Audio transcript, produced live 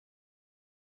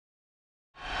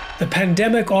The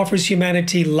pandemic offers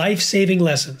humanity life-saving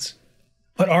lessons.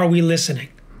 But are we listening?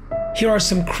 Here are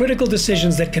some critical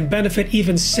decisions that can benefit,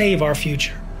 even save our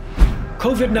future.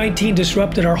 COVID-19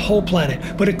 disrupted our whole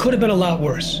planet, but it could have been a lot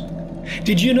worse.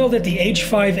 Did you know that the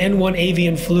H5N1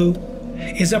 avian flu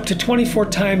is up to 24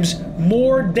 times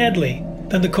more deadly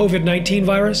than the COVID-19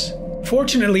 virus?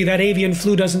 Fortunately, that avian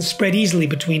flu doesn't spread easily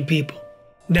between people.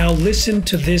 Now listen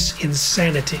to this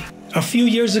insanity. A few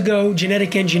years ago,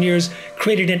 genetic engineers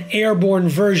created an airborne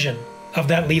version of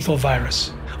that lethal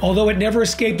virus. Although it never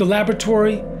escaped the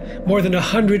laboratory, more than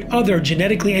 100 other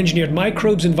genetically engineered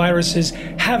microbes and viruses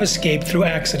have escaped through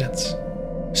accidents.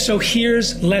 So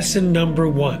here's lesson number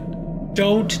 1.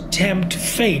 Don't tempt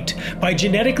fate by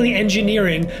genetically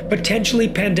engineering potentially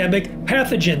pandemic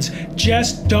pathogens.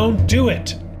 Just don't do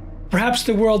it. Perhaps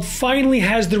the world finally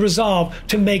has the resolve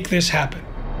to make this happen.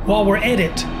 While we're at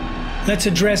it, let's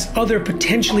address other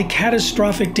potentially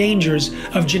catastrophic dangers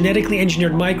of genetically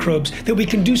engineered microbes that we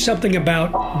can do something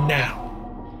about now.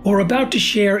 What we're about to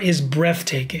share is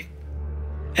breathtaking.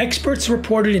 Experts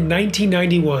reported in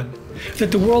 1991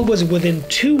 that the world was within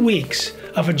 2 weeks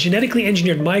of a genetically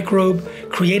engineered microbe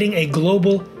creating a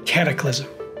global cataclysm.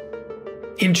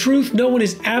 In truth, no one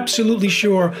is absolutely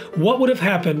sure what would have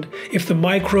happened if the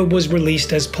microbe was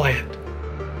released as planned.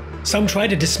 Some try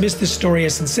to dismiss this story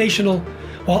as sensational,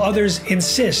 while others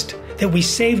insist that we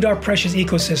saved our precious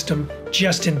ecosystem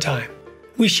just in time.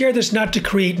 We share this not to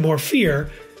create more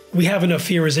fear, we have enough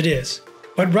fear as it is,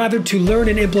 but rather to learn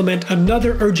and implement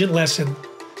another urgent lesson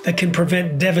that can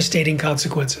prevent devastating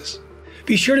consequences.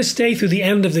 Be sure to stay through the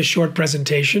end of this short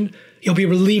presentation. You'll be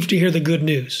relieved to hear the good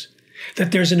news,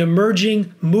 that there's an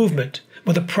emerging movement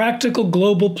with a practical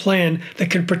global plan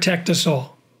that can protect us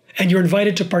all, and you're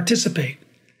invited to participate.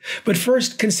 But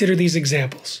first, consider these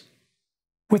examples.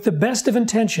 With the best of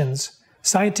intentions,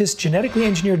 scientists genetically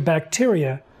engineered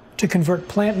bacteria to convert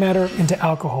plant matter into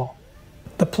alcohol.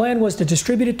 The plan was to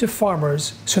distribute it to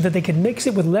farmers so that they could mix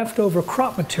it with leftover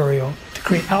crop material to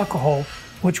create alcohol,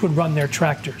 which would run their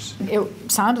tractors.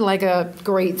 It sounded like a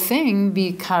great thing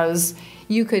because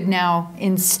you could now,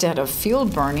 instead of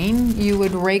field burning, you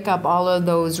would rake up all of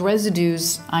those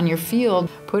residues on your field,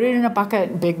 put it in a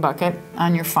bucket, big bucket,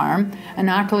 on your farm,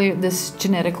 inoculate this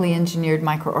genetically engineered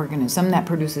microorganism that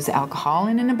produces alcohol,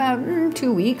 and in about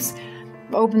 2 weeks,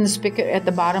 open the spigot at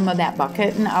the bottom of that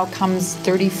bucket, and out comes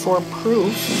 34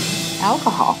 proof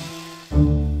alcohol.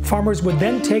 Farmers would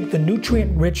then take the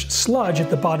nutrient-rich sludge at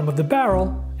the bottom of the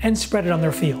barrel and spread it on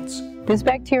their fields. This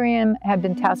bacterium had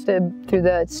been tested through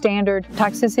the standard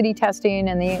toxicity testing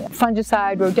and the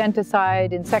fungicide,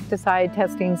 rodenticide, insecticide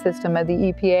testing system of the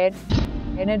EPA,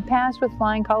 and it passed with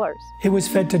flying colors. It was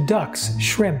fed to ducks,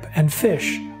 shrimp, and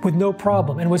fish with no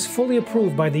problem and was fully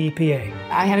approved by the EPA.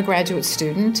 I had a graduate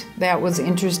student that was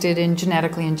interested in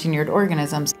genetically engineered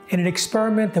organisms. In an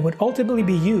experiment that would ultimately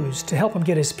be used to help him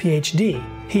get his PhD,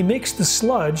 he mixed the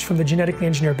sludge from the genetically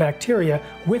engineered bacteria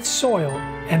with soil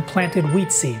and planted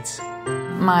wheat seeds.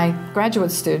 My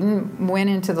graduate student went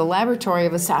into the laboratory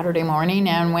of a Saturday morning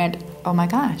and went, oh my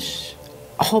gosh,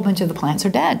 a whole bunch of the plants are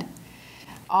dead.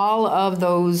 All of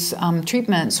those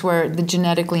treatments where the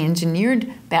genetically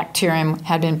engineered bacterium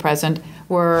had been present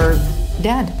were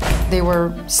dead. They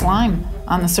were slime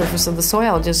on the surface of the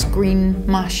soil, just green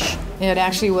mush. It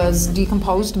actually was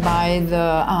decomposed by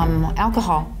the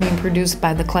alcohol being produced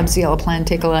by the Klebsiella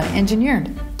planticola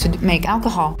engineered to make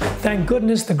alcohol. Thank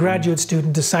goodness the graduate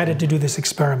student decided to do this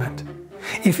experiment.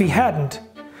 If he hadn't,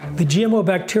 the GMO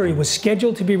bacteria was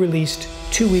scheduled to be released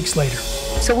 2 weeks later.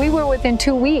 So we were within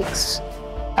 2 weeks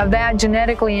of that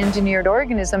genetically engineered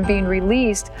organism being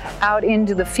released out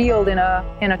into the field in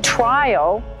a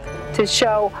trial to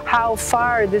show how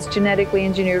far this genetically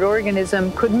engineered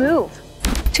organism could move.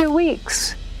 2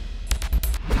 weeks.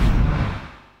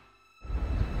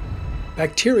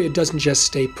 Bacteria doesn't just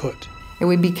stay put. It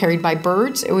would be carried by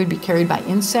birds, it would be carried by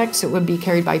insects, it would be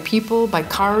carried by people, by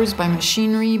cars, by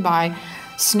machinery, by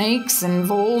snakes and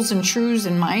voles and shrews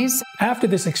and mice. After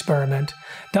this experiment,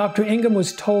 Dr. Ingham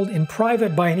was told in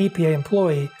private by an EPA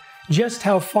employee just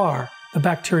how far the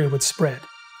bacteria would spread.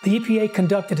 The EPA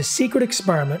conducted a secret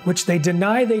experiment, which they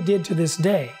deny they did to this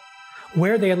day,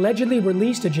 where they allegedly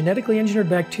released a genetically engineered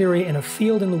bacteria in a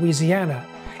field in Louisiana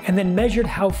and then measured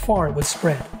how far it would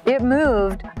spread. It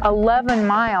moved 11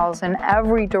 miles in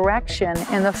every direction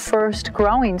in the first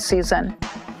growing season.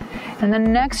 And the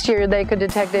next year they could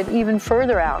detect it even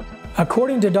further out.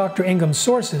 According to Dr. Ingham's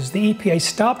sources, the EPA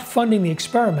stopped funding the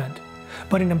experiment,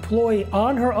 but an employee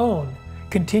on her own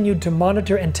continued to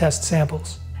monitor and test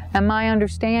samples. And my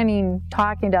understanding,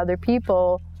 talking to other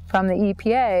people, from the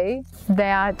EPA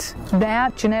that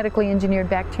that genetically engineered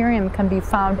bacterium can be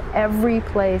found every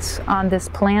place on this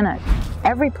planet.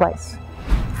 Every place.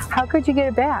 How could you get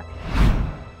it back?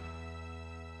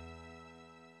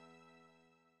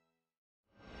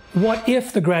 What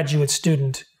if the graduate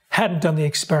student hadn't done the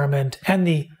experiment and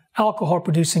the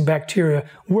alcohol-producing bacteria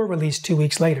were released 2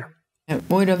 weeks later? It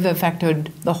would have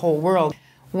affected the whole world.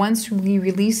 Once we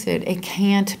release it, it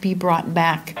can't be brought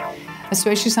back,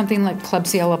 especially something like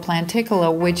Klebsiella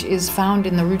planticola, which is found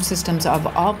in the root systems of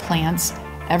all plants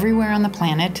everywhere on the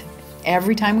planet.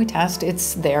 Every time we test,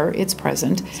 it's there, it's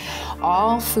present.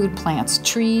 All food plants,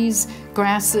 trees,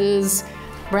 grasses,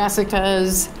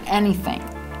 brassicas, anything.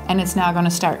 And it's now going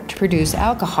to start to produce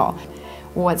alcohol.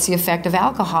 What's the effect of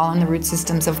alcohol in the root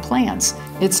systems of plants?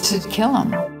 It's to kill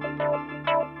them.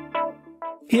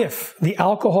 If the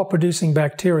alcohol-producing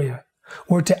bacteria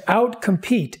were to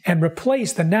outcompete and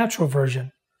replace the natural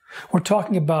version, we're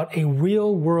talking about a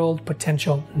real-world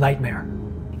potential nightmare.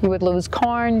 You would lose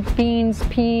corn, beans,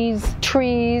 peas,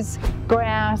 trees,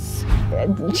 grass,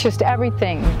 just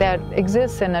everything that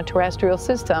exists in a terrestrial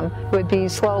system would be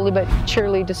slowly but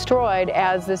surely destroyed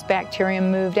as this bacterium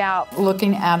moved out.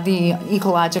 Looking at the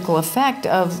ecological effect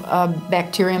of a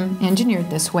bacterium engineered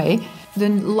this way, the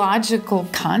logical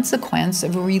consequence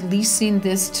of releasing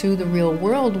this to the real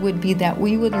world would be that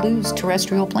we would lose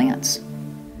terrestrial plants.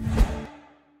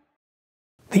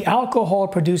 The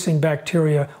alcohol-producing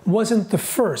bacteria wasn't the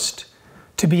first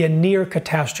to be a near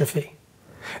catastrophe.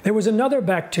 There was another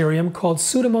bacterium called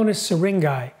Pseudomonas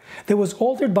syringae that was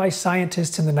altered by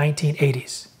scientists in the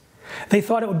 1980s. They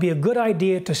thought it would be a good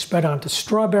idea to spread onto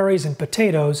strawberries and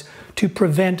potatoes to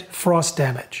prevent frost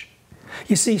damage.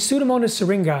 You see, Pseudomonas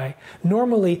syringae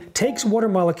normally takes water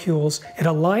molecules, it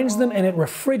aligns them, and it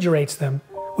refrigerates them,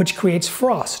 which creates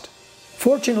frost.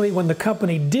 Fortunately, when the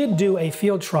company did do a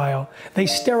field trial, they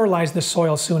sterilized the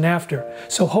soil soon after,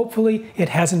 so hopefully it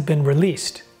hasn't been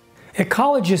released.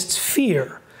 Ecologists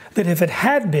fear that if it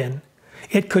had been,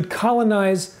 it could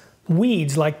colonize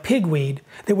weeds like pigweed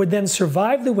that would then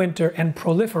survive the winter and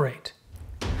proliferate.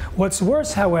 What's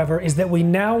worse, however, is that we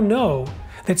now know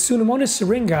that Pseudomonas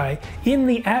syringae in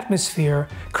the atmosphere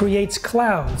creates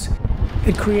clouds.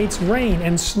 It creates rain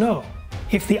and snow.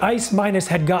 If the ice minus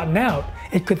had gotten out,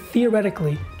 it could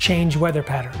theoretically change weather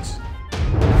patterns.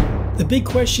 The big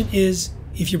question is,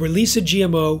 if you release a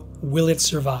GMO, will it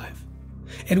survive?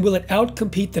 And will it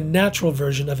outcompete the natural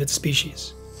version of its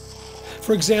species?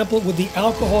 For example, would the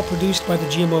alcohol produced by the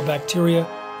GMO bacteria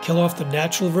kill off the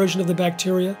natural version of the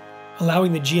bacteria,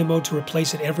 allowing the GMO to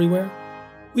replace it everywhere?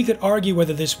 We could argue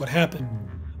whether this would happen,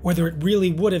 whether it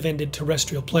really would have ended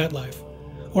terrestrial plant life,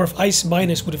 or if ice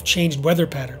minus would have changed weather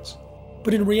patterns.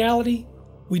 But in reality,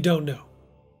 we don't know.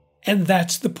 And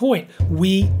that's the point.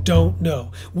 We don't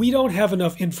know. We don't have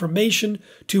enough information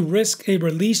to risk a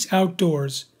release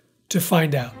outdoors to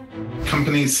find out.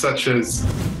 Companies such as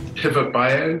Pivot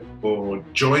Bio or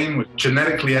Join with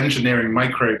genetically engineering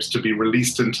microbes to be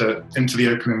released into the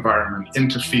open environment,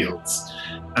 into fields.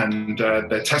 And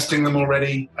they're testing them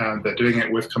already. They're doing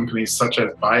it with companies such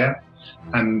as AVIAN.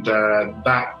 And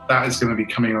that is going to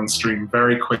be coming on stream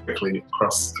very quickly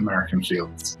across American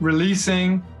fields.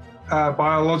 Releasing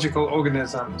biological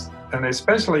organisms, and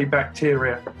especially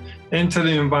bacteria, into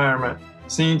the environment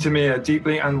seemed to me a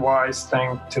deeply unwise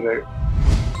thing to do.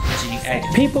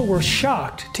 People were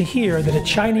shocked to hear that a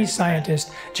Chinese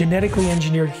scientist genetically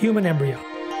engineered human embryo.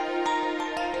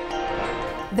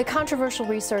 The controversial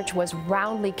research was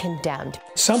roundly condemned.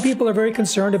 Some people are very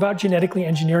concerned about genetically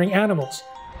engineering animals,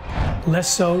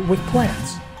 less so with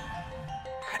plants.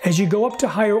 As you go up to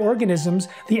higher organisms,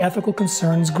 the ethical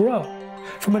concerns grow.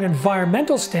 From an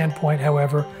environmental standpoint,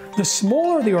 however, the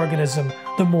smaller the organism,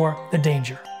 the more the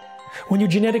danger. When you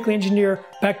genetically engineer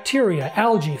bacteria,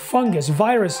 algae, fungus,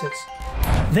 viruses,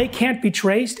 they can't be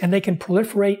traced and they can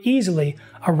proliferate easily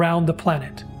around the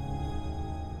planet.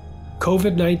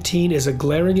 COVID-19 is a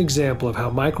glaring example of how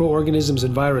microorganisms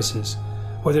and viruses,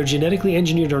 whether genetically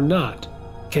engineered or not,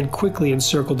 can quickly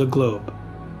encircle the globe.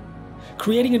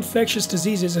 Creating infectious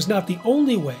diseases is not the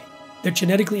only way that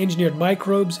genetically engineered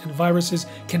microbes and viruses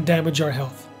can damage our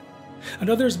health.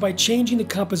 Another is by changing the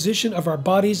composition of our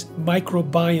body's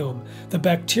microbiome, the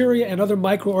bacteria and other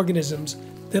microorganisms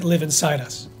that live inside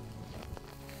us.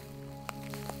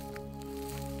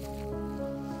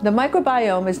 The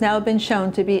microbiome has now been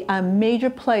shown to be a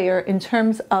major player in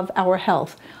terms of our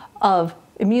health, of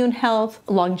immune health,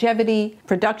 longevity,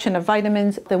 production of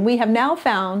vitamins. Then we have now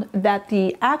found that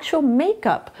the actual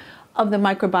makeup of the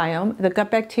microbiome, the gut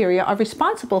bacteria, are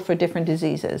responsible for different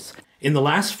diseases. In the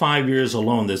last 5 years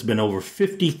alone, there's been over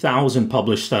 50,000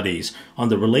 published studies on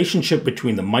the relationship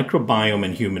between the microbiome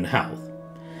and human health.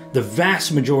 The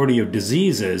vast majority of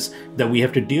diseases that we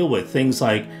have to deal with, things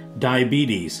like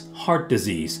diabetes, heart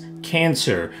disease,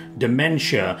 cancer,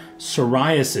 dementia,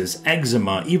 psoriasis,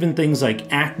 eczema, even things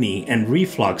like acne and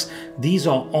reflux, these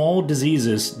are all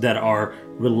diseases that are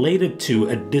related to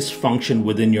a dysfunction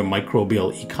within your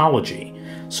microbial ecology.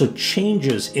 So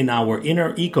changes in our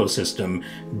inner ecosystem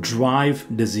drive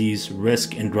disease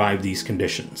risk and drive these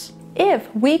conditions.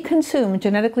 If we consume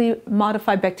genetically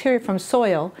modified bacteria from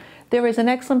soil, there is an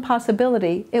excellent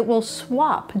possibility it will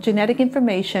swap genetic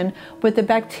information with the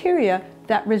bacteria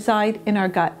that reside in our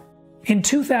gut. In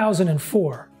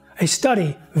 2004, a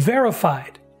study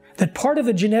verified that part of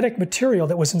the genetic material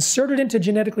that was inserted into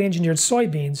genetically engineered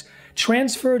soybeans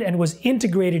transferred and was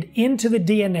integrated into the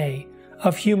DNA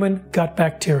of human gut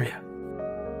bacteria.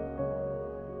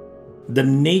 The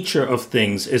nature of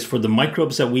things is for the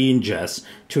microbes that we ingest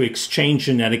to exchange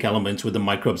genetic elements with the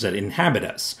microbes that inhabit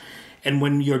us. And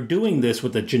when you're doing this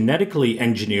with a genetically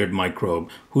engineered microbe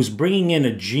who's bringing in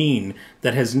a gene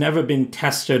that has never been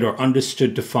tested or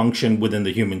understood to function within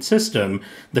the human system,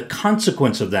 the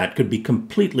consequence of that could be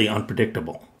completely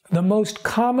unpredictable. The most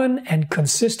common and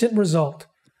consistent result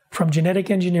from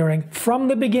genetic engineering from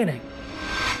the beginning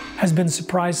has been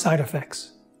surprise side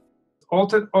effects.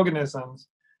 Altered organisms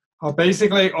are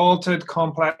basically altered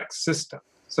complex systems.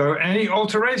 So any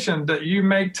alteration that you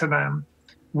make to them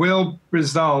will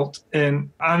result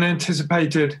in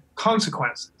unanticipated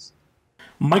consequences.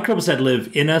 Microbes that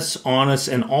live in us, on us,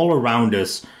 and all around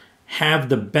us have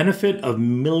the benefit of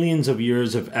millions of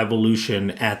years of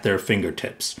evolution at their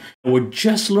fingertips. We're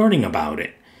just learning about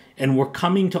it, and we're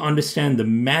coming to understand the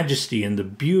majesty and the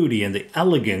beauty and the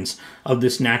elegance of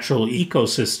this natural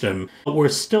ecosystem. But we're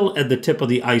still at the tip of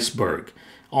the iceberg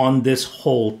on this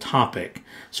whole topic.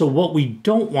 So what we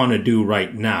don't want to do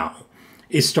right now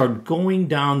is start going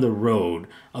down the road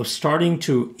of starting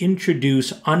to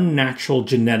introduce unnatural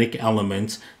genetic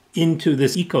elements into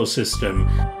this ecosystem.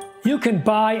 You can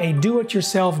buy a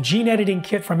do-it-yourself gene editing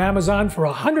kit from Amazon for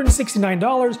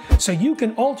 $169 so you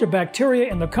can alter bacteria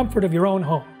in the comfort of your own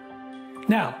home.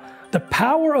 Now, the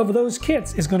power of those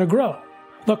kits is going to grow.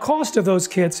 The cost of those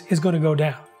kits is going to go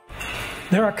down.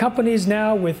 There are companies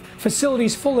now with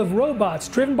facilities full of robots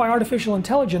driven by artificial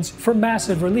intelligence for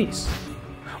massive release.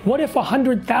 What if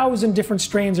 100,000 different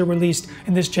strains are released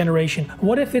in this generation?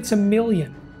 What if it's 1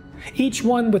 million? Each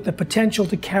one with the potential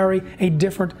to carry a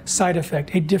different side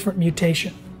effect, a different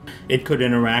mutation. It could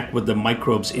interact with the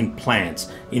microbes in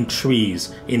plants, in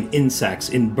trees, in insects,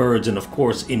 in birds, and of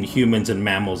course in humans and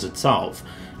mammals itself.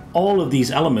 All of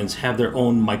these elements have their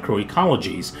own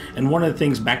microecologies, and one of the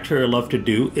things bacteria love to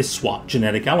do is swap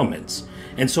genetic elements.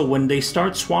 And so when they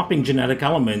start swapping genetic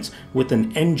elements with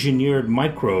an engineered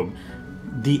microbe,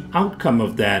 the outcome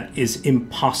of that is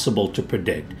impossible to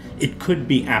predict. It could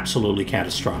be absolutely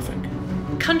catastrophic.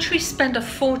 Countries spend a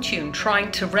fortune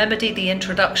trying to remedy the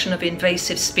introduction of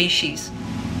invasive species.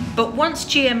 But once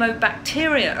GMO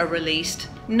bacteria are released,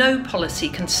 no policy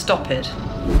can stop it.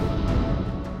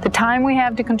 The time we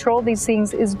have to control these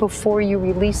things is before you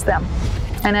release them,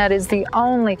 and that is the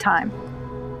only time.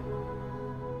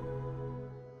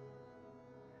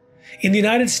 In the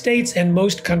United States and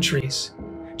most countries,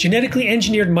 genetically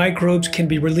engineered microbes can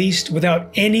be released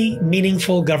without any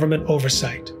meaningful government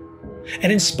oversight.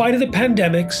 And in spite of the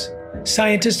pandemics,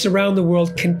 scientists around the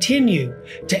world continue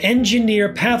to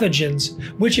engineer pathogens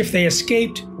which, if they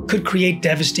escaped, could create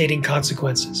devastating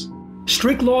consequences.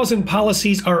 Strict laws and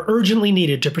policies are urgently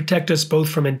needed to protect us both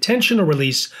from intentional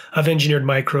release of engineered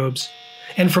microbes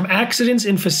and from accidents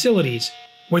in facilities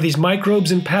where these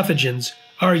microbes and pathogens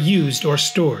are used or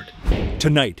stored.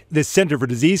 Tonight, the Center for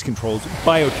Disease Control's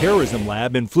bioterrorism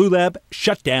lab and flu lab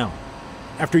shut down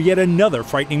after yet another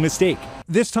frightening mistake.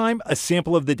 This time, a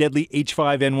sample of the deadly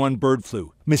H5N1 bird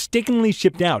flu mistakenly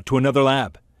shipped out to another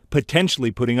lab,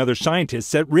 potentially putting other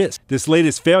scientists at risk. This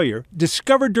latest failure,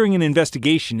 discovered during an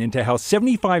investigation into how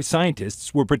 75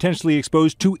 scientists were potentially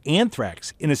exposed to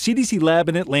anthrax in a CDC lab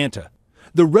in Atlanta.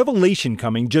 The revelation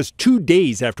coming just 2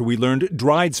 days after we learned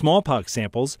dried smallpox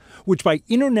samples, which by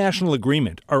international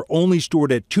agreement are only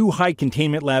stored at 2 high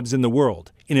containment labs in the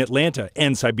world, in Atlanta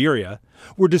and Siberia,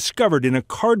 were discovered in a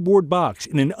cardboard box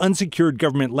in an unsecured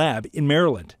government lab in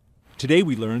Maryland. Today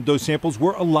we learned those samples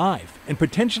were alive and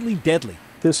potentially deadly.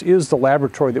 This is the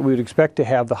laboratory that we would expect to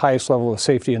have the highest level of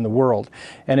safety in the world.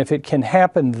 And if it can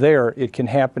happen there, it can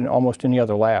happen in almost any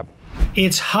other lab.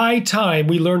 It's high time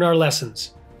we learn our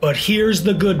lessons. But here's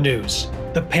the good news.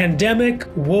 The pandemic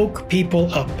woke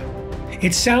people up.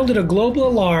 It sounded a global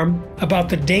alarm about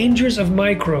the dangers of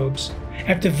microbes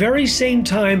at the very same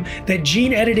time that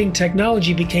gene editing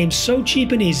technology became so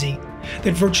cheap and easy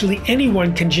that virtually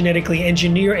anyone can genetically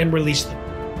engineer and release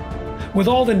them. With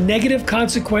all the negative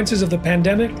consequences of the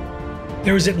pandemic,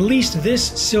 there is at least this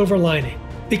silver lining.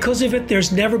 Because of it,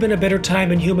 there's never been a better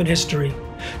time in human history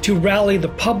to rally the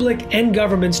public and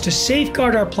governments to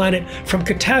safeguard our planet from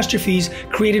catastrophes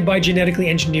created by genetically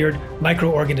engineered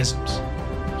microorganisms.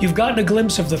 You've gotten a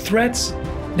glimpse of the threats,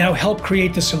 now help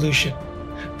create the solution.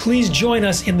 Please join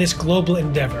us in this global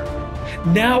endeavor.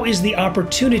 Now is the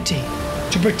opportunity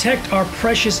to protect our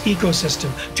precious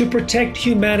ecosystem, to protect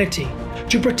humanity,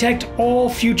 to protect all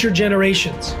future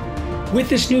generations. With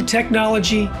this new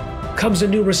technology comes a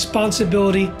new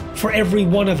responsibility for every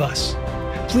one of us.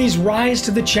 Please rise to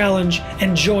the challenge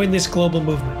and join this global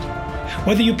movement.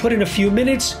 Whether you put in a few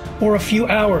minutes or a few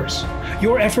hours,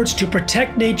 your efforts to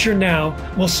protect nature now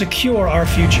will secure our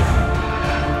future.